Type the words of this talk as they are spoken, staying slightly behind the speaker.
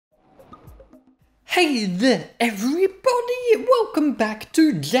Hey there everybody, welcome back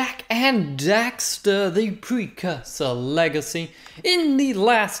to Jack and Daxter, the Precursor legacy. In the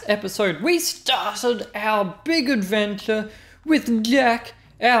last episode we started our big adventure with Jack,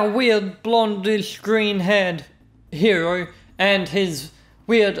 our weird blondish green haired hero, and his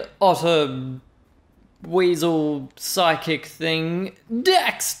weird otter weasel psychic thing,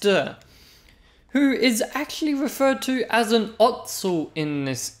 Daxter, who is actually referred to as an Otzel in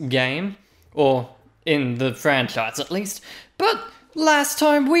this game, or in the franchise at least. But last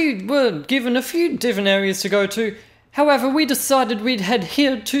time we were given a few different areas to go to. However, we decided we'd head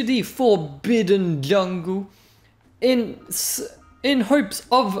here to the Forbidden Jungle in hopes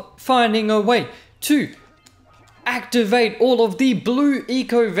of finding a way to activate all of the blue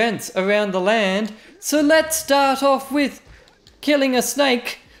eco vents around the land. So let's start off with killing a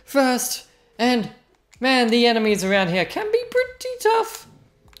snake first. And man, the enemies around here can be pretty tough.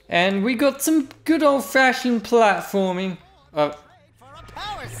 And we got some good old-fashioned platforming. For a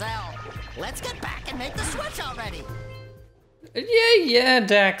power cell. Let's get back and make the switch already. Yeah,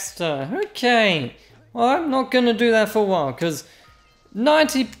 Daxter. Okay. Well, I'm not gonna do that for a while, because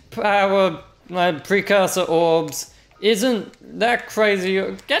 90 power precursor orbs isn't that crazy.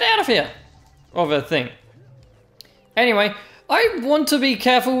 Get out of here! Of a thing. Anyway, I want to be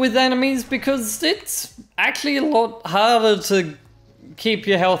careful with enemies because it's actually a lot harder to keep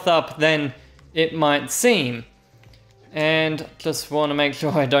your health up than it might seem. And just want to make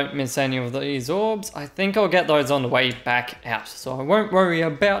sure I don't miss any of these orbs. I think I'll get those on the way back out, so I won't worry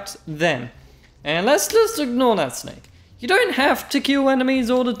about them. And let's just ignore that snake. You don't have to kill enemies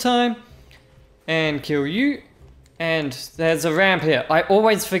all the time. And kill you. And there's a ramp here. I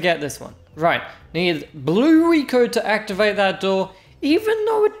always forget this one. Right, need blue eco to activate that door, even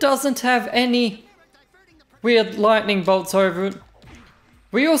though it doesn't have any weird lightning bolts over it.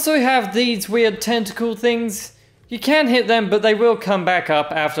 We also have these weird tentacle things. You can hit them, but they will come back up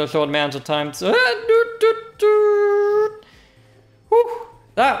after a short amount of time. So, whew,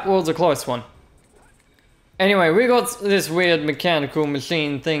 that was a close one. Anyway, we got this weird mechanical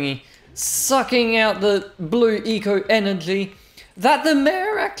machine thingy sucking out the blue eco energy that the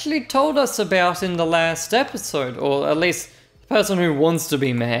mayor actually told us about in the last episode, or at least the person who wants to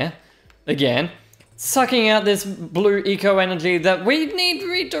be mayor, again. Sucking out this blue eco energy that we need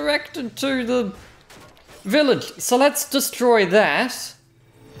redirected to the village. So let's destroy that,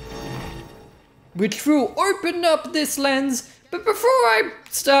 which will open up this lens. But before I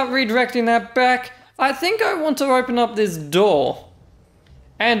start redirecting that back, I think I want to open up this door.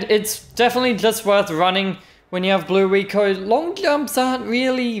 And it's definitely just worth running when you have blue eco. Long jumps aren't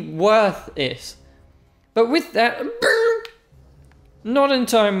really worth it. But with that, not in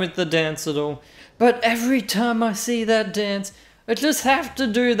time with the dance at all. But every time I see that dance, I just have to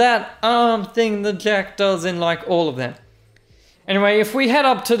do that arm thing that Jack does in like all of them. Anyway, if we head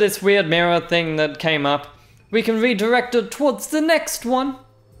up to this weird mirror thing that came up, we can redirect it towards the next one,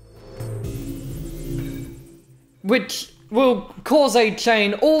 which will cause a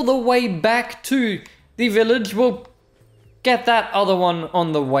chain all the way back to the village. We'll get that other one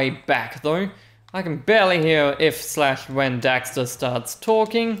on the way back though. I can barely hear if/when Daxter starts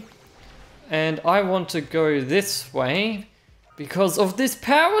talking. And I want to go this way because of this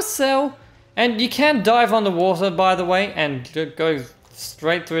power cell. And you can dive underwater, by the way, and go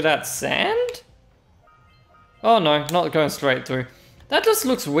straight through that sand? Oh no, not going straight through. That just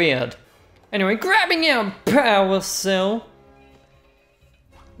looks weird. Anyway, grabbing our power cell.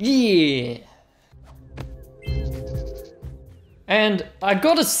 Yeah. And I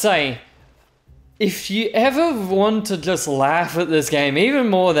gotta say, if you ever want to just laugh at this game, even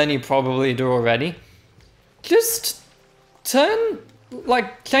more than you probably do already, just change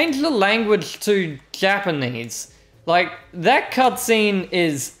the language to Japanese. Like, that cutscene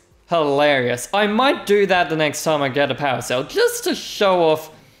is hilarious. I might do that the next time I get a power cell, just to show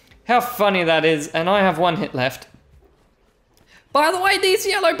off how funny that is, and I have one hit left. By the way, these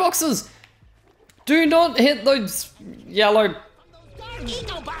yellow boxes! Do not hit those yellow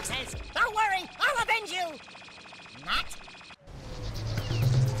Eco boxes! Don't worry, I'll avenge you! Not?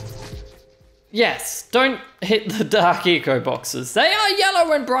 Yes, don't hit the dark eco boxes. They are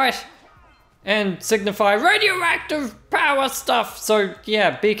yellow and bright and signify radioactive power stuff. So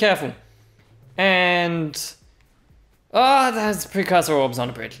yeah, be careful. And there's precursor orbs on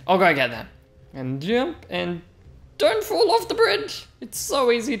the bridge. I'll go get them. And jump and don't fall off the bridge. It's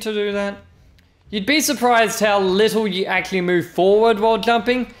so easy to do that. You'd be surprised how little you actually move forward while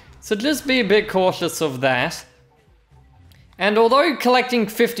jumping. So just be a bit cautious of that. And although collecting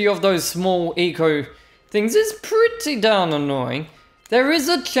 50 of those small eco things is pretty darn annoying, there is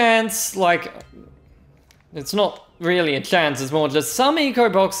a chance, like, It's not really a chance, it's more just some eco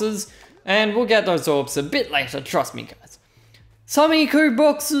boxes, and we'll get those orbs a bit later, trust me guys. Some eco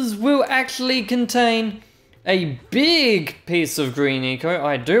boxes will actually contain a big piece of green eco.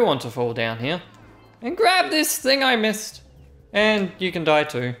 I do want to fall down here and grab this thing I missed. And you can die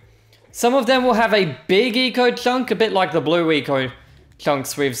too. Some of them will have a big eco chunk, a bit like the blue eco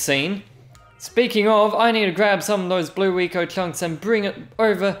chunks we've seen. Speaking of, I need to grab some of those blue eco chunks and bring it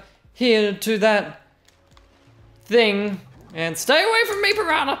over here to that thing. And stay away from me,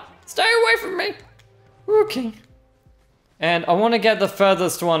 Piranha! Stay away from me! Okay. And I want to get the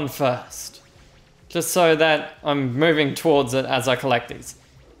furthest one first. Just so that I'm moving towards it as I collect these.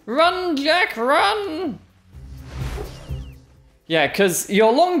 Run, Jack, run! Yeah, because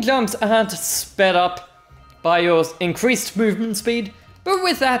your long jumps aren't sped up by your increased movement speed. But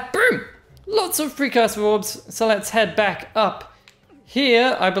with that, boom! Lots of precursor orbs, so let's head back up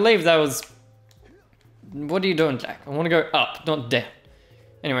here. I believe that was... What are you doing, Jack? I want to go up, not down.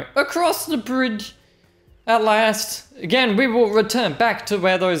 Anyway, across the bridge, at last. Again, we will return back to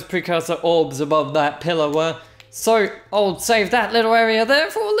where those precursor orbs above that pillar were. So, I'll save that little area there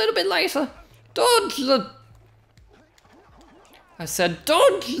for a little bit later. Dodge the... I said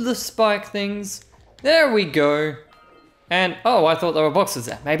dodge the spike things. There we go. And, oh, I thought there were boxes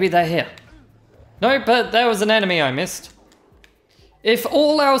there. Maybe they're here. No, but there was an enemy I missed. If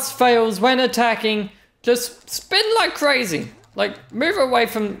all else fails when attacking, just spin like crazy. Like, move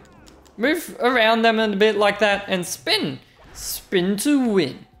around them a bit like that and spin. Spin to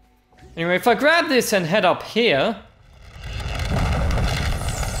win. Anyway, if I grab this and head up here.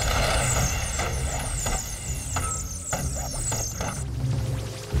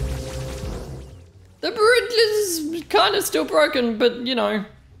 The bridge is kind of still broken, but you know,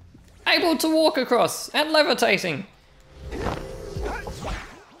 able to walk across and levitating.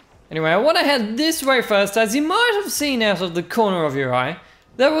 Anyway, I want to head this way first. As you might have seen out of the corner of your eye,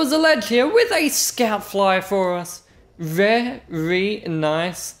 there was a ledge here with a scout fly for us. Very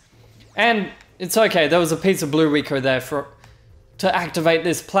nice. And it's okay, there was a piece of blue eco there to activate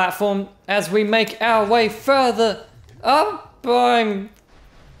this platform. As we make our way further up, I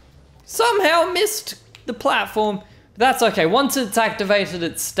somehow missed the platform. That's okay, once it's activated,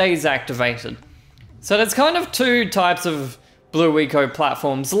 it stays activated. So there's kind of two types of blue eco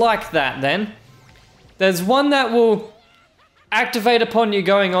platforms like that then. There's one that will activate upon you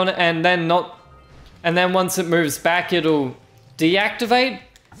going on it and then once it moves back it'll deactivate.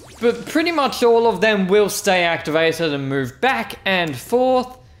 But pretty much all of them will stay activated and move back and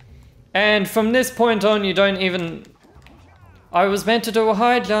forth. And from this point on you don't even... I was meant to do a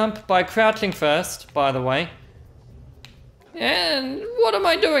high jump by crouching first, by the way. And what am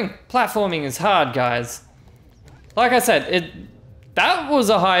I doing? Platforming is hard, guys. Like I said, that was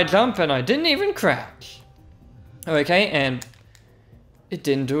a high jump and I didn't even crouch. Okay, and it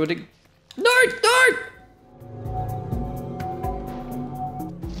didn't do it again. No!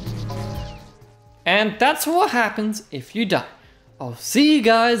 And that's what happens if you die. I'll see you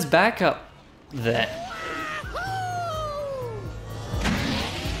guys back up there.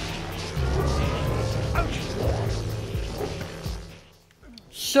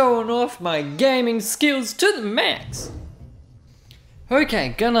 Showing off my gaming skills to the max.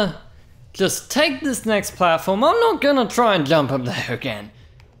 Okay, gonna just take this next platform. I'm not gonna try and jump up there again.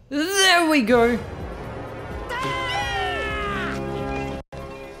 There we go.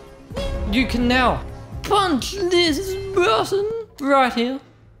 You can now punch this button right here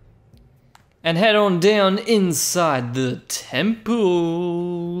and head on down inside the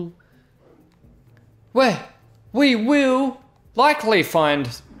temple, where we will likely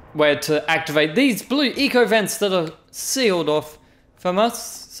find where to activate these blue eco vents that are sealed off from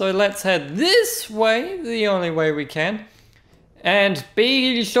us. So let's head this way, the only way we can. And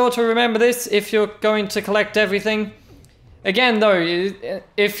be sure to remember this if you're going to collect everything. Again though,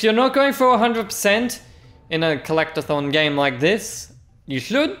 if you're not going for 100% in a collectathon game like this, you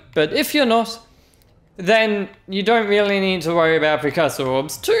should, but if you're not, then you don't really need to worry about precursor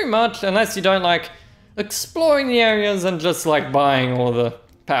orbs too much unless you don't like exploring the areas and just like buying all the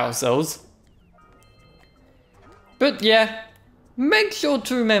power cells. But yeah, make sure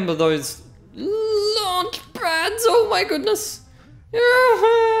to remember those launch pads, oh my goodness.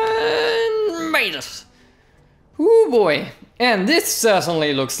 Made it. Oh boy, and this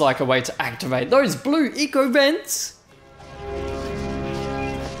certainly looks like a way to activate those blue eco vents.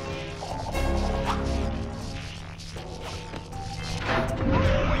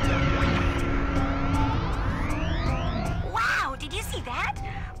 Wow, did you see that?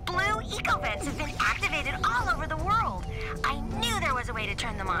 Blue eco vents have been activated all over the world. I knew there was a way to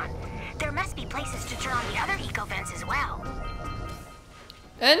turn them on. There must be places to turn on the other eco vents as well.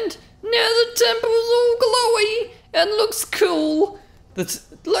 And now the temple's all glowy and looks cool.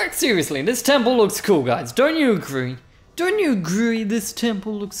 Like seriously, this temple looks cool, guys. Don't you agree? Don't you agree this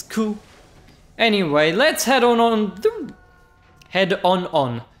temple looks cool? Anyway, let's head on.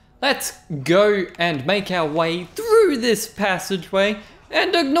 Let's go and make our way through this passageway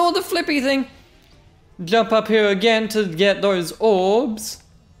and ignore the flippy thing. Jump up here again to get those orbs.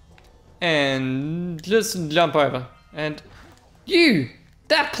 And just jump over. And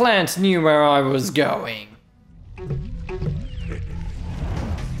that plant knew where I was going.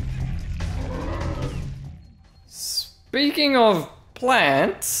 Speaking of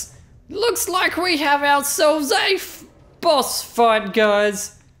plants, looks like we have ourselves a boss fight,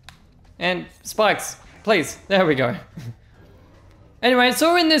 guys. And spikes, please, there we go. Anyway,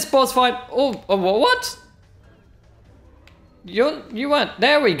 so in this boss fight, what? You weren't,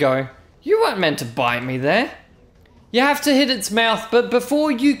 there we go. You weren't meant to bite me there. You have to hit its mouth, but before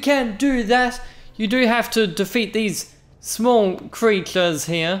you can do that, you do have to defeat these small creatures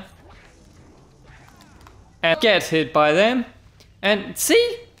here. And get hit by them. And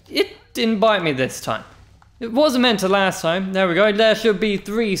see, it didn't bite me this time. It wasn't meant to last time. There we go. There should be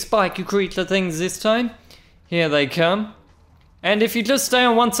 3 spiky creature things this time. Here they come. And if you just stay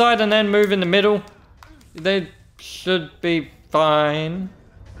on one side and then move in the middle, they should be fine.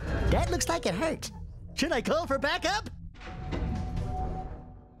 That looks like it hurt. Should I call for backup?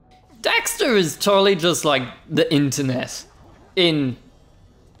 Daxter is totally just like the internet in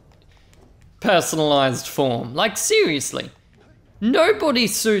personalized form. Like seriously, nobody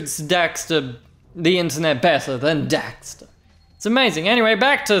suits Daxter, the internet, better than Daxter. It's amazing. Anyway,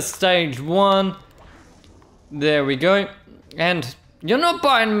 back to stage 1. There we go. And you're not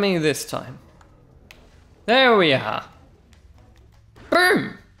biting me this time. There we are.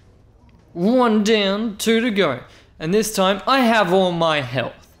 Boom! 1 down, 2 to go. And this time I have all my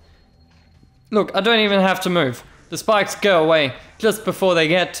health. Look, I don't even have to move. The spikes go away just before they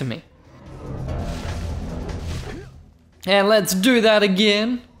get to me. And let's do that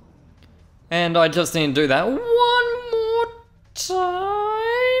again. And I just need to do that 1 more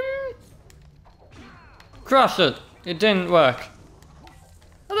time. Crush it. It didn't work.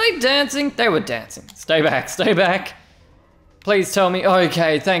 Are they dancing? They were dancing. Stay back, stay back. Please tell me,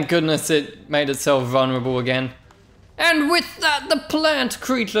 okay, thank goodness it made itself vulnerable again. And with that, the plant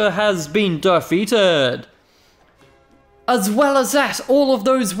creature has been defeated. As well as that, all of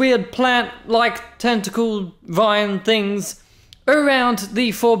those weird plant-like tentacle vine things around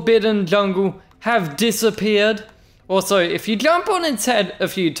the forbidden jungle have disappeared. Also, if you jump on its head a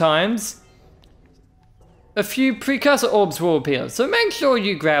few times, a few precursor orbs will appear, so make sure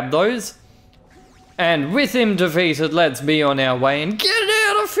you grab those. And with him defeated, let's be on our way and get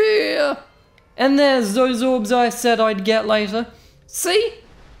out of here! And there's those orbs I said I'd get later. See?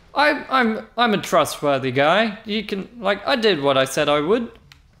 I'm a trustworthy guy. You can, like, I did what I said I would.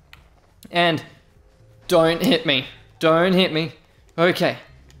 And don't hit me. Don't hit me. Okay.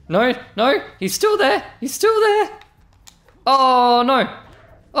 No, no, he's still there. He's still there. Oh, no.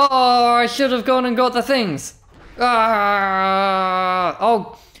 Oh, I should have gone and got the things. I'll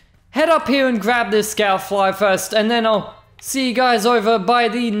head up here and grab this scoutfly first, and then I'll see you guys over by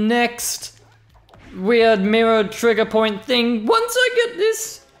the next weird mirror trigger point thing once I get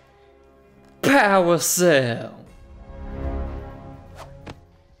this power cell.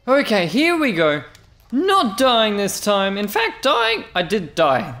 Okay, here we go. Not dying this time. In fact, dying, I did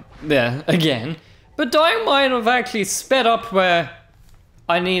die there again, but dying might have actually sped up where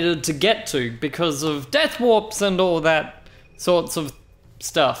I needed to get to because of death warps and all that sorts of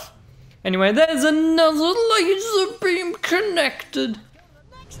stuff. Anyway, there's another laser beam connected.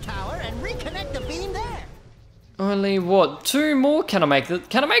 Next tower and reconnect the beam there. Only what, 2 more? Can I make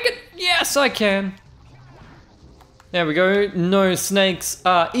it? Can I make it? Yes, I can. There we go. No snakes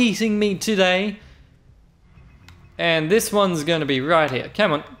are eating me today. And this one's gonna be right here.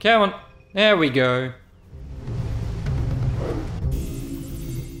 Come on, come on. There we go.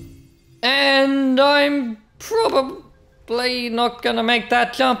 And I'm probably not gonna make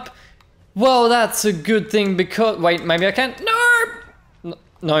that jump. Well, that's a good thing because, wait, maybe I can. No!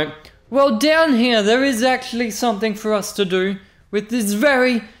 No. Well, down here there is actually something for us to do with this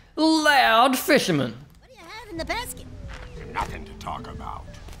very loud fisherman. What do you have in the basket? Nothing to talk about.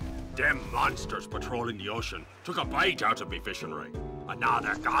 Them monsters patrolling the ocean took a bite out of me fishing ring, and now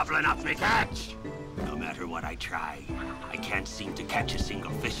they're gobbling up me catch. No matter what I try, I can't seem to catch a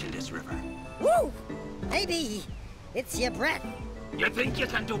single fish in this river. Woo! Maybe it's your breath. You think you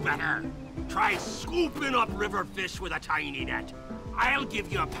can do better? Try scooping up river fish with a tiny net. I'll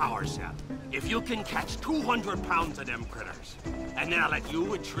give you a power cell if you can catch 200 pounds of them critters. And then I'll let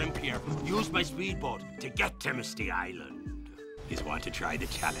you and Shrimp here use my speedboat to get to Misty Island. You want to try the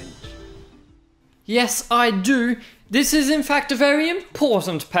challenge? Yes, I do. This is in fact a very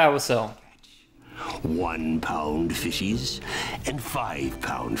important power cell. 1 pound fishies and 5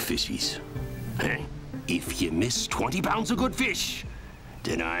 pound fishies. If you miss 20 pounds of good fish,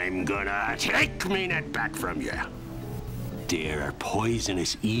 then I'm gonna take me net back from you. There are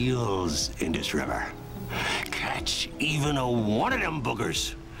poisonous eels in this river. Catch even one of them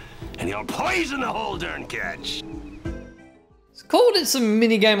boogers, and you'll poison the whole darn catch. It's called it's a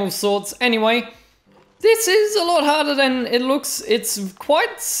mini game of sorts. Anyway, this is a lot harder than it looks. It's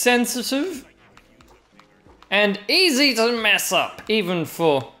quite sensitive and easy to mess up, even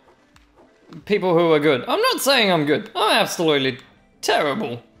for people who are good. I'm not saying I'm good. I'm absolutely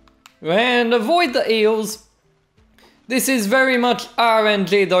terrible. And avoid the eels. This is very much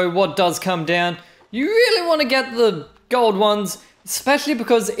RNG though, what does come down. You really want to get the gold ones, especially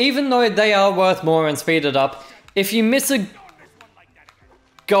because even though they are worth more and speed it up, if you miss a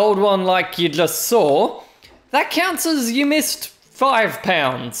gold one like you just saw, that counts as you missed 5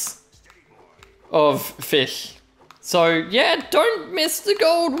 pounds of fish. So yeah, don't miss the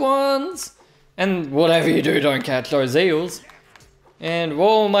gold ones. And whatever you do, don't catch those eels. And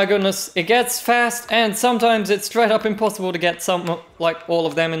oh my goodness, it gets fast and sometimes it's straight up impossible to get like all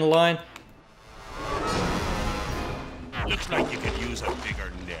of them in a line. Looks like you could use a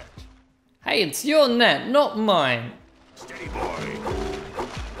bigger net. Hey, it's your net, not mine. Steady boy.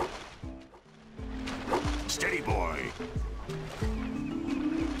 Steady boy.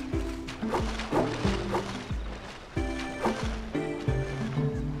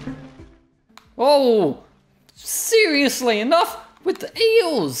 Oh, seriously, enough with the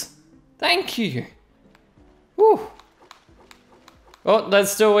eels. Thank you. Whew. Oh, there's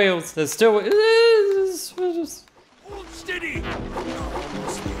still eels. There's still Hold steady.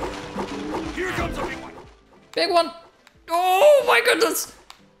 Almost there. Here comes a big one. Big one. Oh my goodness.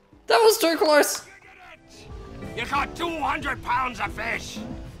 That was too close. You caught 200 pounds of fish.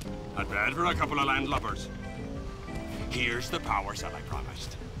 Not bad for a couple of landlubbers. Here's the power cell I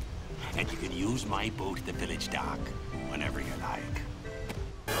promised. And you can use my boat at the village dock whenever you like.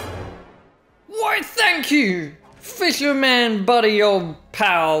 Why, thank you, fisherman buddy or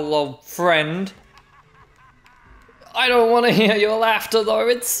pal or friend. I don't want to hear your laughter though,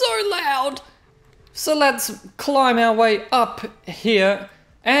 it's so loud. So let's climb our way up here.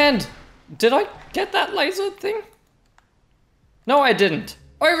 And did I get that laser thing? No, I didn't.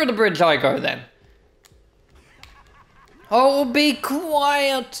 Over the bridge I go then. Oh, be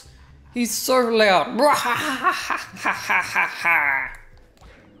quiet. He's so loud.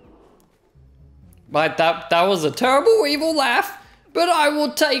 Right, that was a terrible evil laugh, but I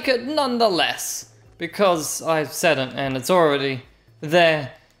will take it nonetheless. Because I've said it and it's already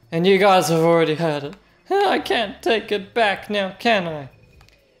there. And you guys have already heard it. I can't take it back now, can I?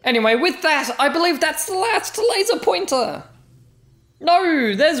 Anyway, with that, I believe that's the last laser pointer.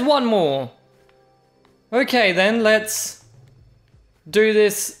 No, there's one more. Okay then, let's do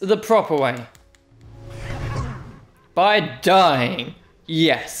this the proper way. By dying.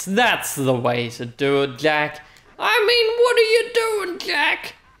 Yes, that's the way to do it, Jack. I mean, what are you doing,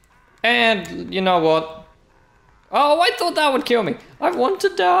 Jack? And you know what? Oh, I thought that would kill me. I want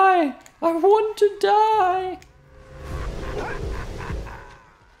to die. I want to die.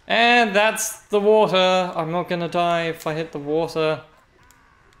 And that's the water. I'm not gonna die if I hit the water.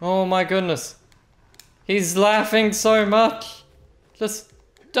 Oh my goodness. He's laughing so much. Just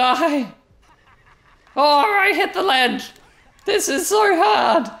die. Oh, I hit the ledge. This is so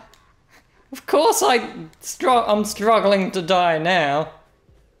hard. Of course I'm struggling to die now.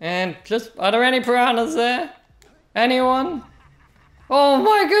 And just, are there any piranhas there? Anyone? Oh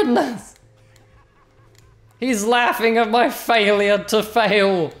my goodness. He's laughing at my failure to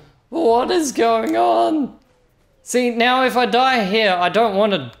fail. What is going on? See, now if I die here, I don't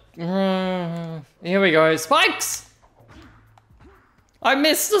want to... here we go. Spikes! I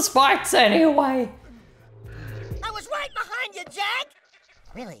missed the spikes anyway. I was right behind you, Jack!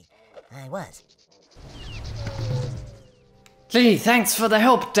 Really, I was. Gee, thanks for the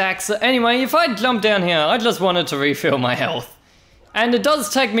help, Daxter. Anyway, if I jump down here, I just wanted to refill my health. And it does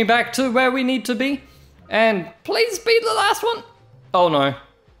take me back to where we need to be. And please be the last one. Oh no.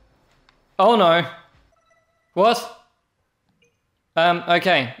 Oh no. What?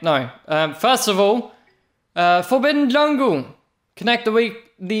 Okay, no. First of all, Forbidden Jungle. Connect the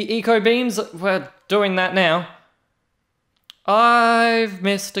eco beams. We're doing that now. I've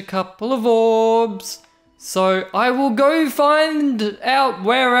missed a couple of orbs. So I will go find out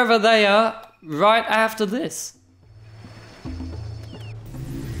wherever they are right after this.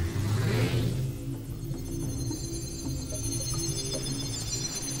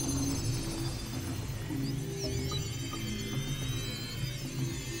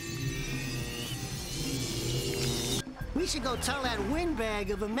 We should go tell that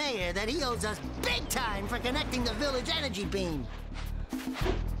windbag of a mayor that he owes us big time for connecting the village energy beam.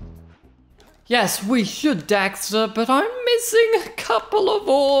 Yes, we should, Daxter, but I'm missing a couple of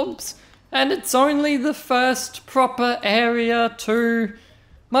orbs. And it's only the first proper area too.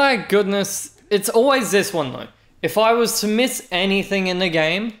 My goodness, it's always this one though. If I was to miss anything in the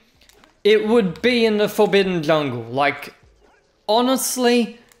game, it would be in the Forbidden Jungle. Like,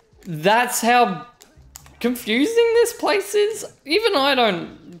 honestly, that's how confusing this place is. Even I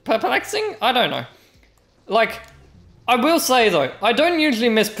don't... Perplexing? I don't know. Like, I will say though, I don't usually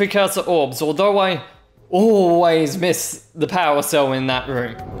miss Precursor orbs, although I always miss the power cell in that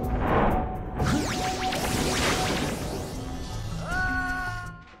room.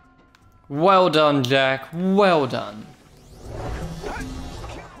 Well done, Jack. Well done.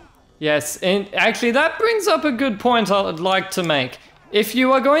 Yes, and actually that brings up a good point I'd like to make. If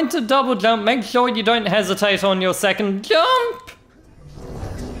you are going to double jump, make sure you don't hesitate on your second jump.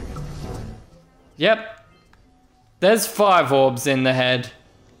 Yep. There's 5 orbs in the head.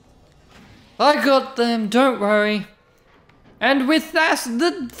 I got them, don't worry. And with that,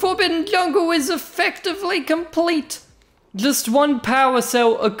 the Forbidden Jungle is effectively complete. Just 1 power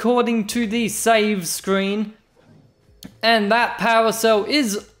cell according to the save screen. And that power cell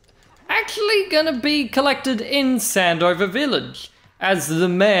is actually gonna be collected in Sandover Village, as the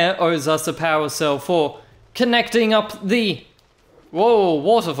mayor owes us a power cell for connecting up the... Whoa,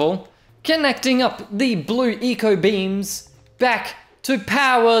 waterfall. Connecting up the blue eco beams back to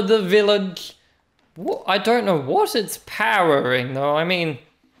power the village. I don't know what it's powering though. I mean,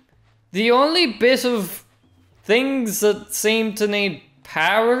 the only bit of things that seem to need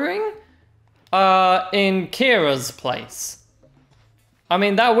powering are in Kira's place. I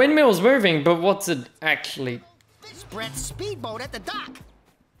mean, that windmill's moving, but what's it actually This Brett's speedboat at the dock.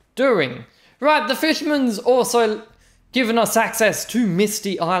 doing? Right, the fisherman's also given us access to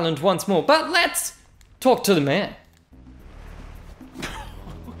Misty Island once more, but let's talk to the mayor.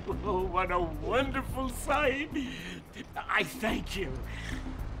 Oh, what a wonderful sight! I thank you.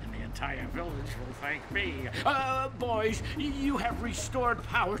 And the entire village will thank me. Boys, you have restored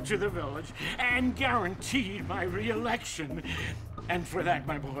power to the village and guaranteed my re-election. And for that,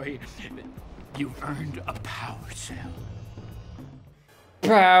 my boy, you've earned a power cell.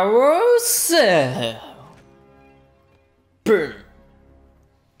 Power cell. Boom.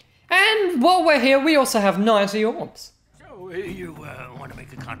 And while we're here, we also have 90 orbs. So, you want to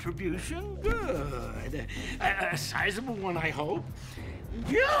make a contribution? Good. A sizable one, I hope.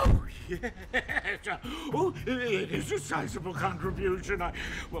 Oh, yes. Oh, it is a sizable contribution.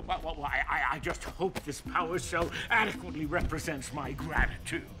 I just hope this power cell adequately represents my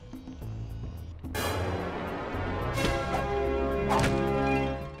gratitude.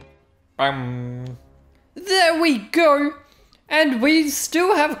 There we go. And we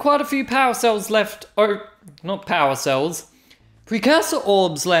still have quite a few power cells left. Oh, not power cells. Precursor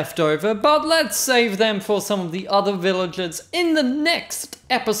orbs left over, but let's save them for some of the other villagers in the next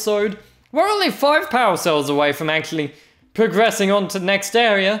episode. We're only 5 power cells away from actually progressing on to the next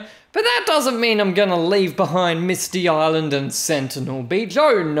area, but that doesn't mean I'm gonna leave behind Misty Island and Sentinel Beach.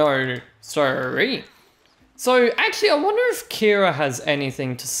 Oh no, sorry. So actually I wonder if Kira has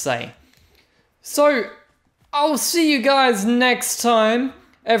anything to say. So I'll see you guys next time.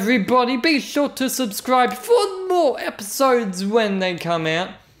 Everybody, be sure to subscribe for more episodes when they come out.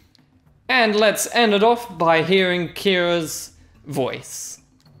 And let's end it off by hearing Kira's voice.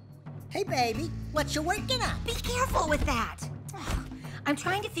 Hey, baby, what you working on? Be careful with that. Ugh, I'm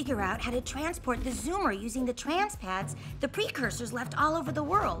trying to figure out how to transport the Zoomer using the trans pads the Precursors left all over the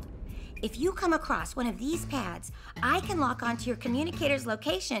world. If you come across one of these pads, I can lock onto your communicator's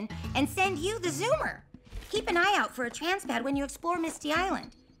location and send you the Zoomer. Keep an eye out for a transpad when you explore Misty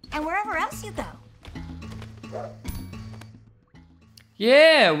Island, and wherever else you go.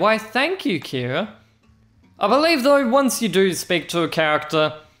 Yeah, why thank you, Kira. I believe though, once you do speak to a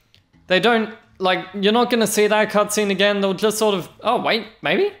character, they don't, like, you're not gonna see that cutscene again, they'll just sort of, oh wait,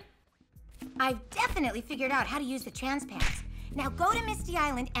 maybe? I've definitely figured out how to use the transpads. Now go to Misty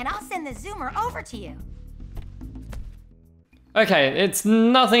Island and I'll send the Zoomer over to you. Okay, it's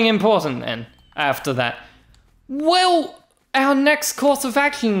nothing important then, after that. Well, our next course of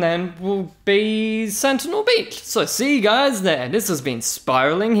action then will be Sentinel Beach. So see you guys there. This has been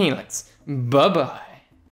Spiraling Helix. Bye-bye.